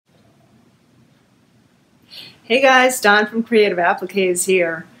Hey guys, Dawn from Creative Appliques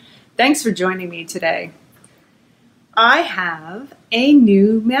here. Thanks for joining me today. I have a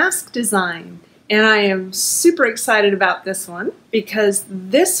new mask design and I am super excited about this one because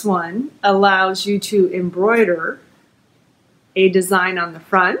this one allows you to embroider a design on the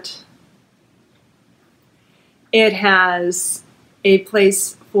front. It has a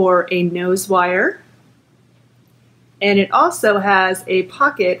place for a nose wire, and it also has a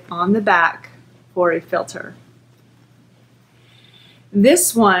pocket on the back for a filter.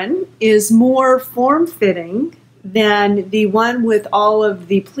 This one is more form-fitting than the one with all of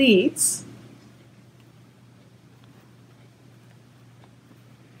the pleats.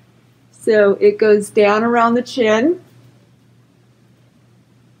 So it goes down around the chin.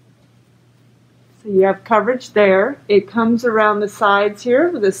 So you have coverage there. It comes around the sides here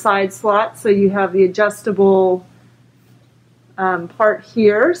with a side slot, so you have the adjustable part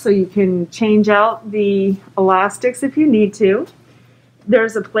here, so you can change out the elastics if you need to.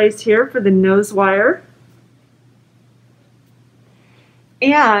 There's a place here for the nose wire.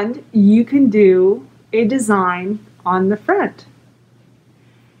 And you can do a design on the front.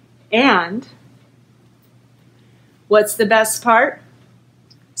 And what's the best part?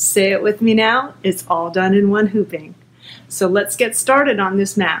 Say it with me now. It's all done in one hooping. So let's get started on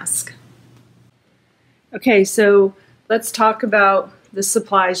this mask. Okay, so let's talk about the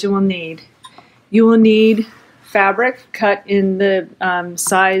supplies you will need. You will need fabric cut in the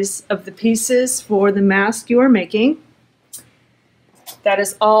size of the pieces for the mask you are making. That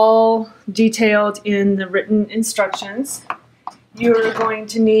is all detailed in the written instructions. You're going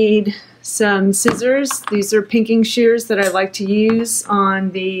to need some scissors. These are pinking shears that I like to use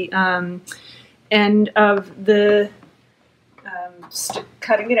on the end of the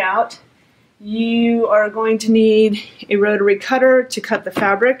cutting it out. You are going to need a rotary cutter to cut the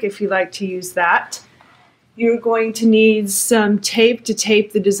fabric if you like to use that. You're going to need some tape to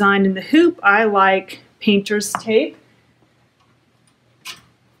tape the design in the hoop. I like painter's tape.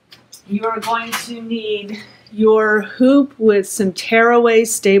 You are going to need your hoop with some tearaway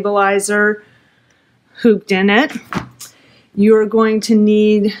stabilizer hooped in it. You're going to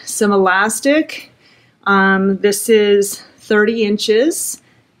need some elastic. This is 30 inches,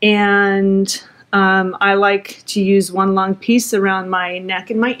 and I like to use one long piece around my neck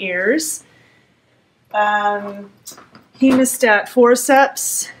and my ears. Hemostat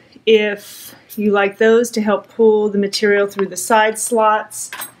forceps, if you like those, to help pull the material through the side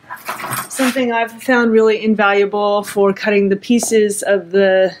slots. Something I've found really invaluable for cutting the pieces of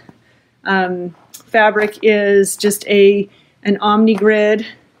the fabric is just an OmniGrid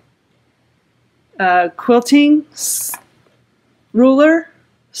quilting ruler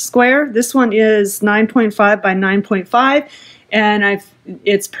square. This one is 9.5 by 9.5, and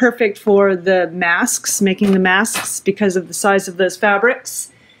it's perfect for the masks, making the masks because of the size of those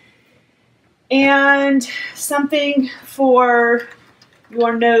fabrics. And something for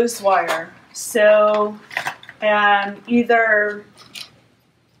your nose wire. So either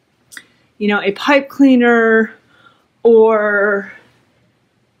a pipe cleaner, or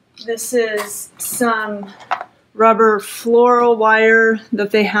this is some rubber floral wire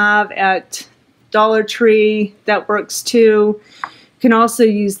that they have at Dollar Tree that works too. You can also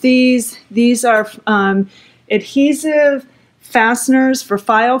use these. These are adhesive fasteners for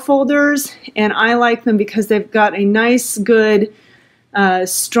file folders, and I like them because they've got a nice, good,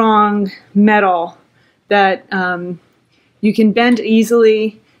 strong metal that you can bend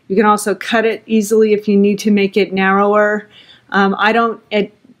easily. You can also cut it easily if you need to make it narrower. I don't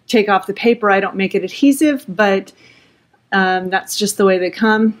take off the paper. I don't make it adhesive, but that's just the way they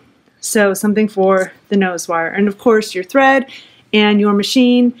come. So something for the nose wire. And of course your thread and your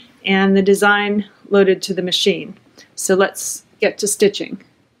machine and the design loaded to the machine. So let's get to stitching.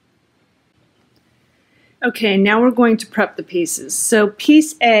 Okay, now we're going to prep the pieces. So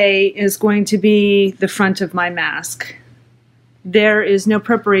piece A is going to be the front of my mask. There is no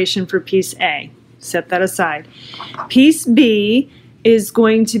preparation for piece A. Set that aside. Piece B is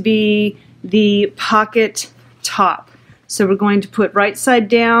going to be the pocket top. So we're going to put right side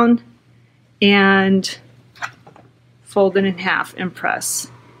down and fold it in half and press.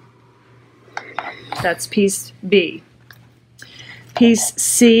 That's piece B. Piece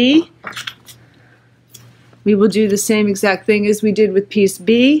C, we will do the same exact thing as we did with piece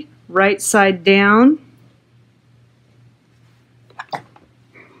B, right side down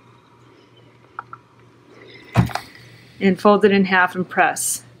and fold it in half and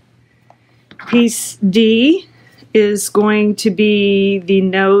press. Piece D is going to be the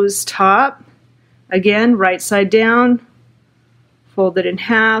nose top. Again, right side down, fold it in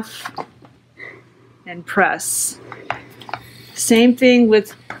half, and press. Same thing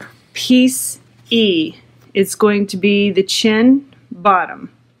with piece E. It's going to be the chin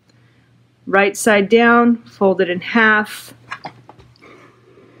bottom. Right side down, fold it in half,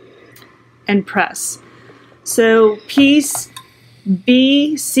 and press. So piece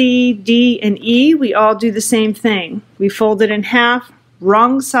B, C, D, and E, we all do the same thing. We fold it in half,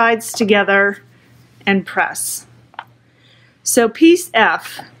 wrong sides together, and press. So piece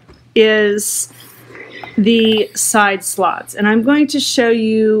F is the side slots, and I'm going to show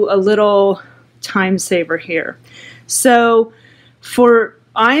you a little time saver here. So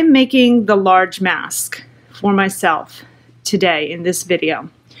I'm making the large mask for myself today in this video,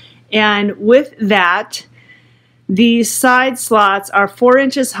 and with that, these side slots are 4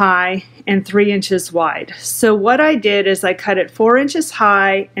 inches high and 3 inches wide. So what I did is I cut it 4 inches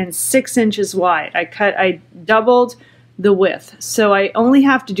high and 6 inches wide. I doubled the width. So I only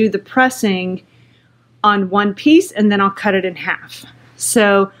have to do the pressing on one piece, and then I'll cut it in half.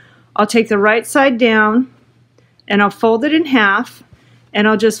 So I'll take the right side down and I'll fold it in half, and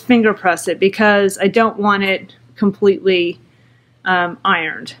I'll just finger press it because I don't want it completely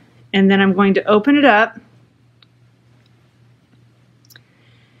ironed. And then I'm going to open it up,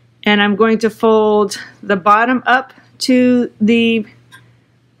 and I'm going to fold the bottom up to the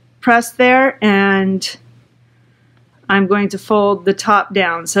press there, and I'm going to fold the top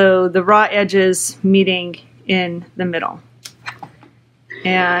down, so the raw edges meeting in the middle.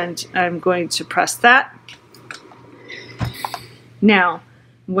 And I'm going to press that. Now,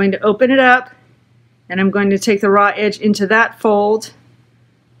 I'm going to open it up, and I'm going to take the raw edge into that fold,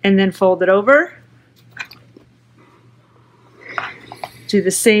 and then fold it over. Do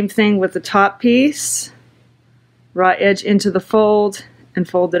the same thing with the top piece. Raw edge into the fold, and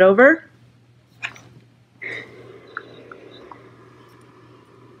fold it over.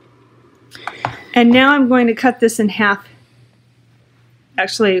 And now I'm going to cut this in half.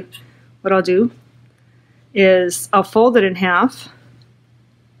 Actually, what I'll do is I'll fold it in half,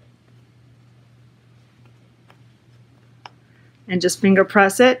 and just finger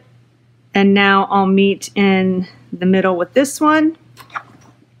press it. And now I'll meet in the middle with this one.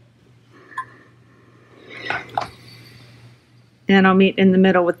 And I'll meet in the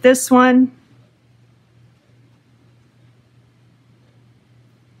middle with this one.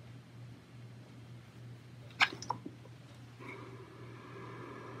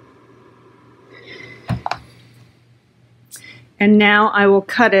 And now I will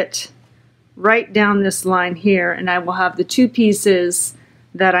cut it right down this line here, and I will have the two pieces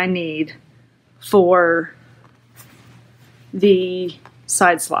that I need for the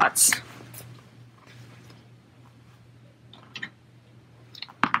side slots.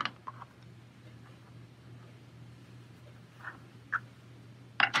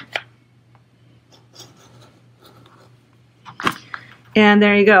 And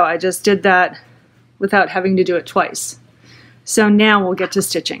there you go. I just did that without having to do it twice. So now we'll get to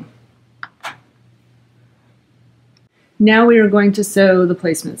stitching. Now we are going to sew the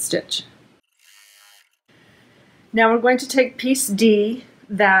placement stitch. Now we're going to take piece D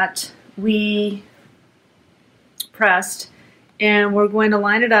that we pressed, and we're going to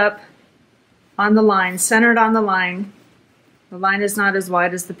line it up on the line, centered on the line. The line is not as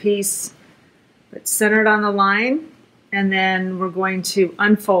wide as the piece, but centered on the line, and then we're going to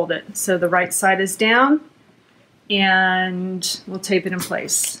unfold it. So the right side is down, and we'll tape it in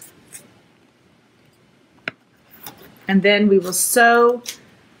place. And then we will sew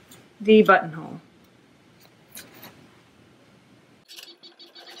the buttonhole.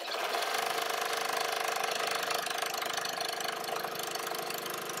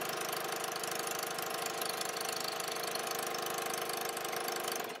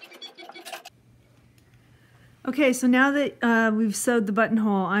 Okay, so now that we've sewed the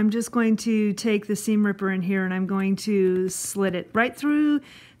buttonhole, I'm just going to take the seam ripper in here, and I'm going to slit it right through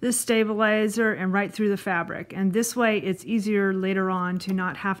the stabilizer and right through the fabric. And this way it's easier later on to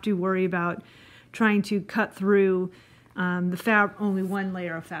not have to worry about trying to cut through only one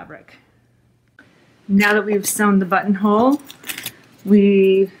layer of fabric. Now that we've sewn the buttonhole,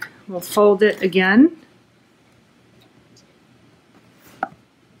 we will fold it again.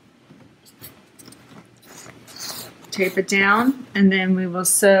 Tape it down, and then we will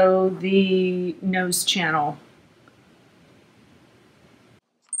sew the nose channel.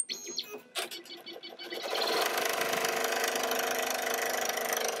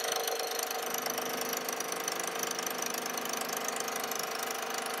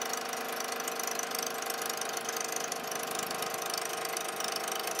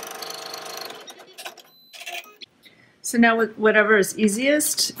 So now whatever is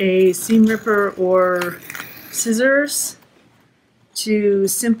easiest, a seam ripper or scissors, to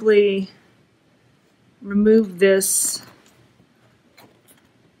simply remove this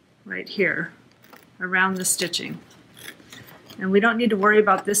right here around the stitching. And we don't need to worry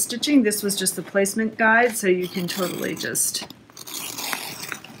about this stitching. This was just the placement guide, so you can totally just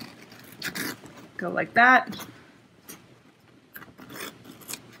go like that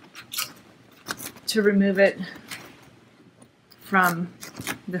to remove it from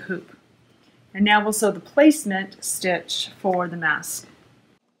the hoop. And now we'll sew the placement stitch for the mask.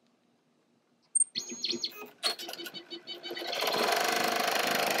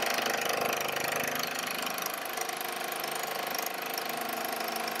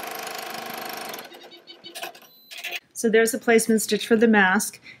 So there's the placement stitch for the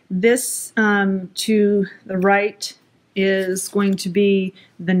mask. This to the right is going to be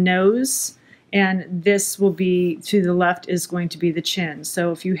the nose, and this will be to the left is going to be the chin.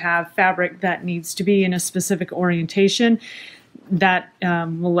 So if you have fabric that needs to be in a specific orientation, that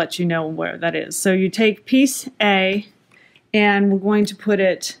will let you know where that is. So you take piece A, and we're going to put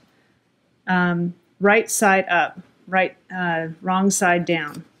it right side up, wrong side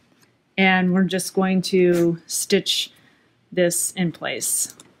down. And we're just going to stitch this in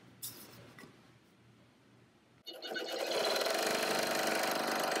place.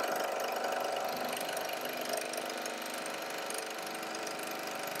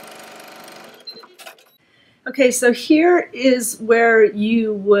 Okay, so here is where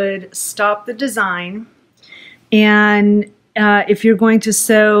you would stop the design, and if you're going to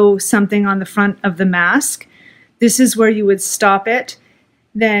sew something on the front of the mask, this is where you would stop it.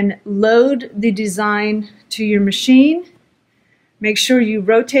 Then load the design to your machine. Make sure you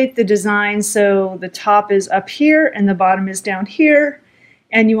rotate the design so the top is up here and the bottom is down here,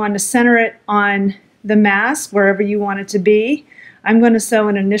 and you want to center it on the mask wherever you want it to be. I'm going to sew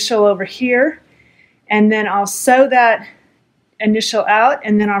an initial over here, and then I'll sew that initial out,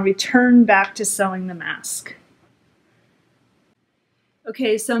 and then I'll return back to sewing the mask.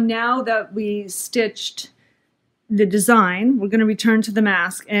 Okay, so now that we stitched the design, we're going to return to the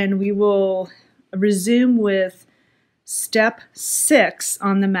mask, and we will resume with step 6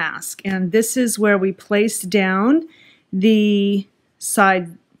 on the mask. And this is where we place down the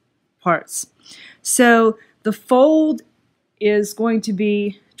side parts. So the fold is going to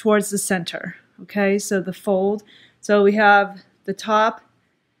be towards the center. Okay, so the fold. So we have the top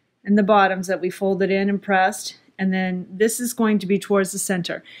and the bottoms that we folded in and pressed. And then this is going to be towards the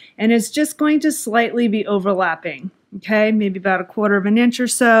center. And it's just going to slightly be overlapping, okay? Maybe about 1/4 inch or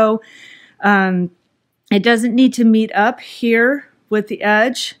so. It doesn't need to meet up here with the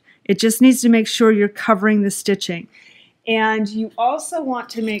edge. It just needs to make sure you're covering the stitching. And you also want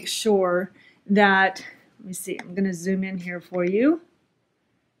to make sure that, let me see, I'm going to zoom in here for you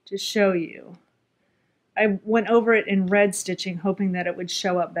to show you. I went over it in red stitching, hoping that it would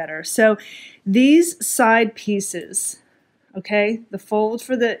show up better. So these side pieces, okay, the fold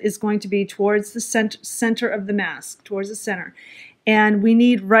for the is going to be towards the center of the mask, towards the center. And we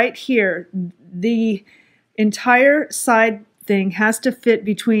need right here, the entire side thing has to fit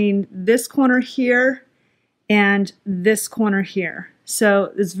between this corner here and this corner here.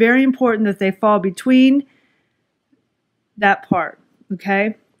 So it's very important that they fall between that part,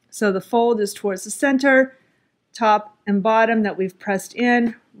 okay? So the fold is towards the center, top and bottom that we've pressed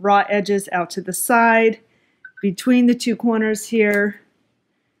in, raw edges out to the side, between the two corners here,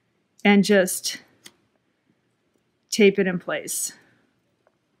 and just tape it in place.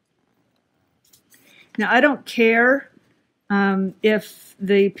 Now I don't care if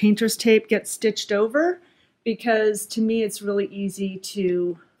the painter's tape gets stitched over, because to me it's really easy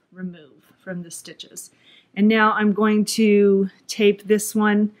to remove from the stitches. And now I'm going to tape this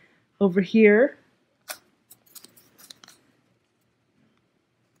one over here.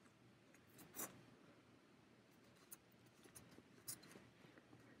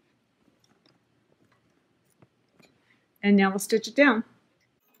 And now we'll stitch it down.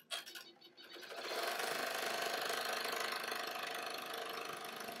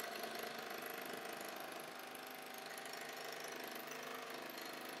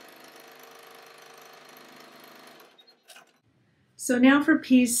 So now for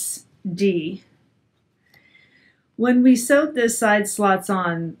piece D. When we sewed the side slots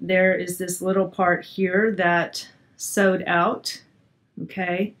on, there is this little part here that sewed out,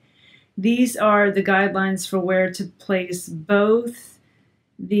 okay? These are the guidelines for where to place both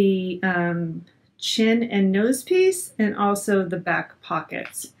the chin and nose piece and also the back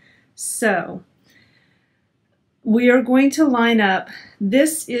pockets. So we are going to line up,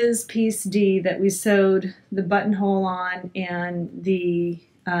 this is piece D that we sewed the buttonhole on and the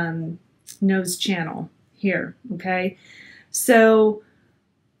nose channel here, okay? So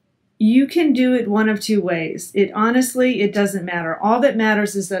you can do it one of two ways. Honestly, it doesn't matter. All that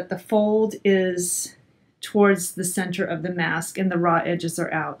matters is that the fold is towards the center of the mask and the raw edges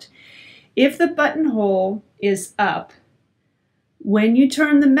are out. If the buttonhole is up, when you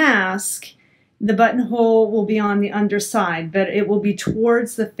turn the mask, the buttonhole will be on the underside, but it will be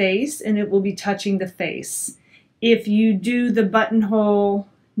towards the face and it will be touching the face. If you do the buttonhole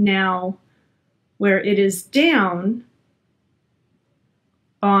now where it is down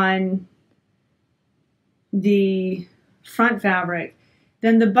on the front fabric,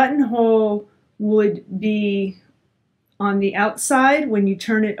 then the buttonhole would be on the outside when you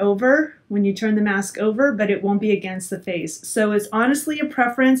turn it over, when you turn the mask over, but it won't be against the face. So it's honestly a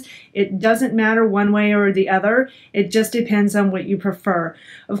preference. It doesn't matter one way or the other. It just depends on what you prefer.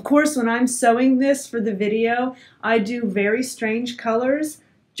 Of course, when I'm sewing this for the video, I do very strange colors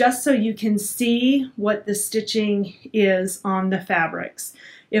just so you can see what the stitching is on the fabrics.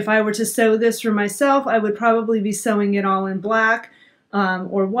 If I were to sew this for myself, I would probably be sewing it all in black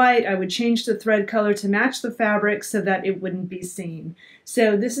or white. I would change the thread color to match the fabric so that it wouldn't be seen.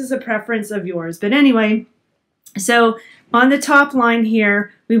 So this is a preference of yours. But anyway, so on the top line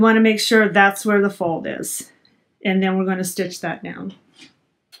here, we want to make sure that's where the fold is. And then we're going to stitch that down.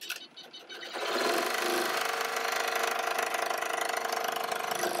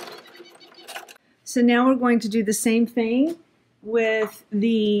 So now we're going to do the same thing with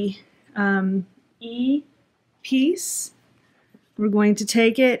the E piece. We're going to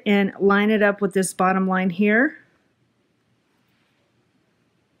take it and line it up with this bottom line here.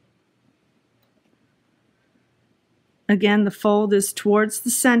 Again, the fold is towards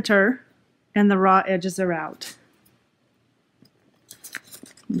the center and the raw edges are out.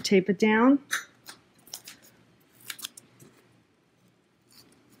 And tape it down.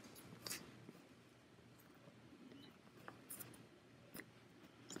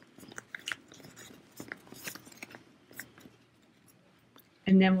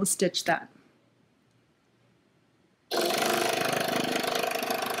 And then we'll stitch that.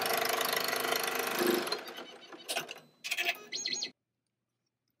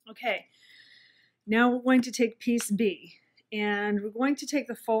 Okay, now we're going to take piece B, and we're going to take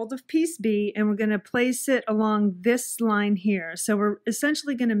the fold of piece B and we're going to place it along this line here. So we're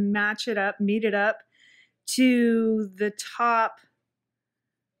essentially going to match it up, meet it up to the top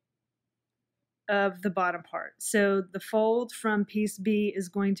of the bottom part. So the fold from piece B is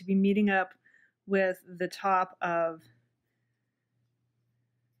going to be meeting up with the top of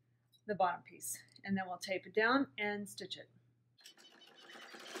the bottom piece. And then we'll tape it down and stitch it.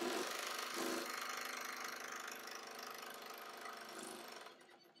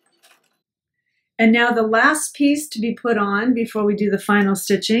 And now the last piece to be put on before we do the final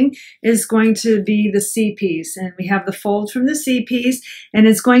stitching is going to be the C piece. And we have the fold from the C piece, and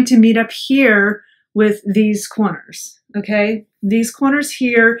it's going to meet up here with these corners, okay? These corners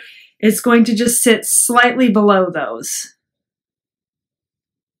here, it's going to just sit slightly below those.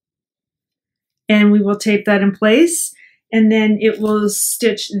 And we will tape that in place, and then it will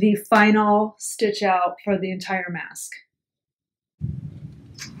stitch the final stitch out for the entire mask.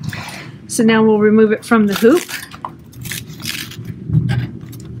 So now we'll remove it from the hoop.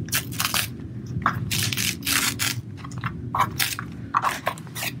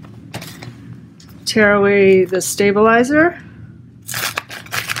 Tear away the stabilizer.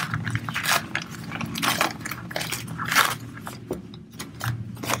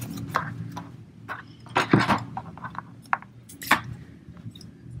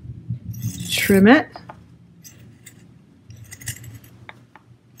 Trim it.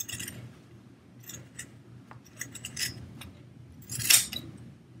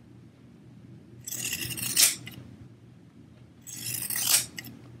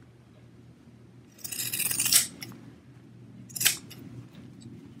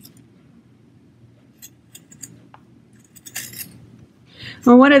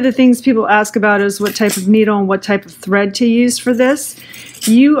 Well, one of the things people ask about is what type of needle and what type of thread to use for this.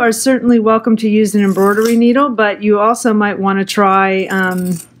 You are certainly welcome to use an embroidery needle, but you also might want to try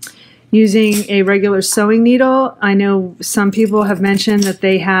using a regular sewing needle. I know some people have mentioned that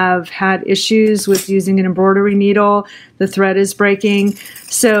they have had issues with using an embroidery needle. The thread is breaking.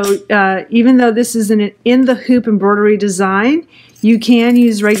 So even though this is an in the hoop embroidery design, you can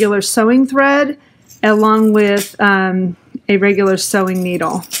use regular sewing thread along with a regular sewing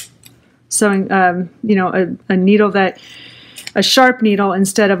needle. Sewing, you know, a needle that, a sharp needle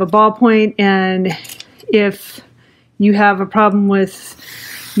instead of a ballpoint. And if you have a problem with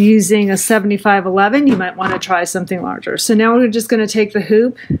using a 7511, you might want to try something larger. So now we're just going to take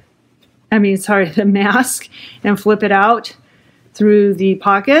the the mask, and flip it out through the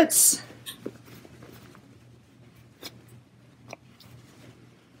pockets.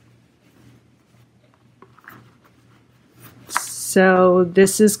 So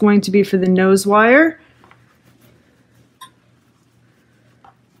this is going to be for the nose wire.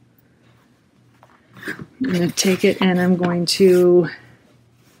 I'm going to take it and I'm going to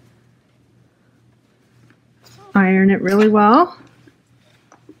iron it really well.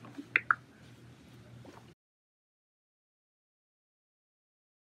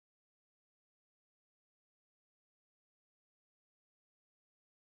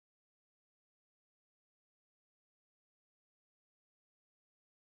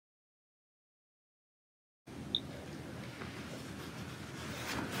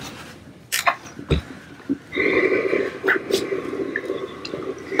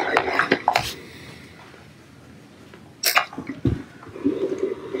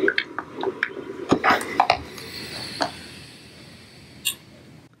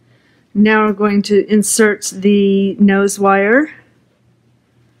 Now we're going to insert the nose wire.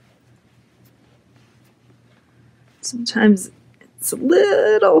 Sometimes it's a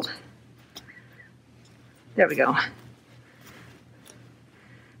little, there we go.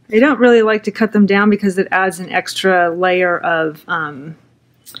 I don't really like to cut them down because it adds an extra layer of,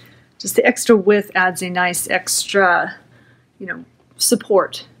 just the extra width adds a nice extra,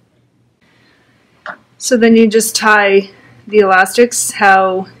 support. So then you just tie the elastics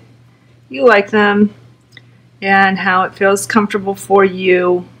how you like them and how it feels comfortable for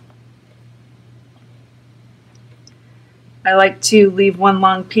you. I like to leave one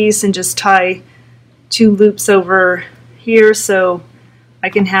long piece and just tie 2 loops over here so I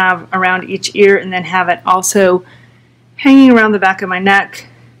can have around each ear, and then have it also hanging around the back of my neck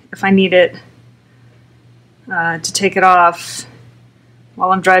if I need it to take it off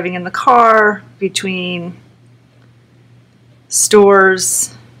while I'm driving in the car, between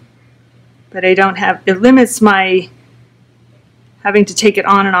stores. But I don't have, it limits my having to take it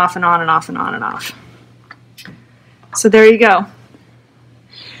on and off and on and off and on and off. So there you go.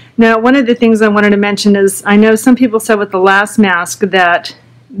 Now, one of the things I wanted to mention is, I know some people said with the last mask that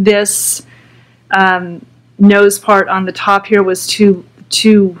this nose part on the top here was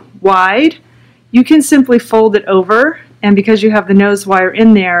too wide. You can simply fold it over, and because you have the nose wire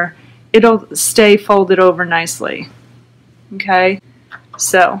in there, it'll stay folded over nicely. Okay,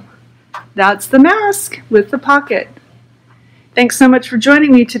 so that's the mask with the pocket. Thanks so much for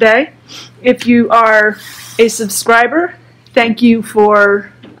joining me today. If you are a subscriber, thank you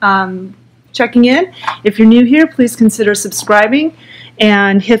for checking in. If you're new here, please consider subscribing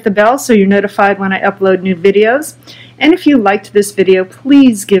and hit the bell so you're notified when I upload new videos. And if you liked this video,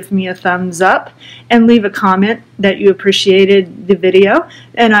 please give me a thumbs up and leave a comment that you appreciated the video,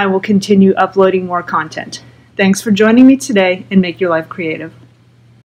 and I will continue uploading more content. Thanks for joining me today, and make your life creative.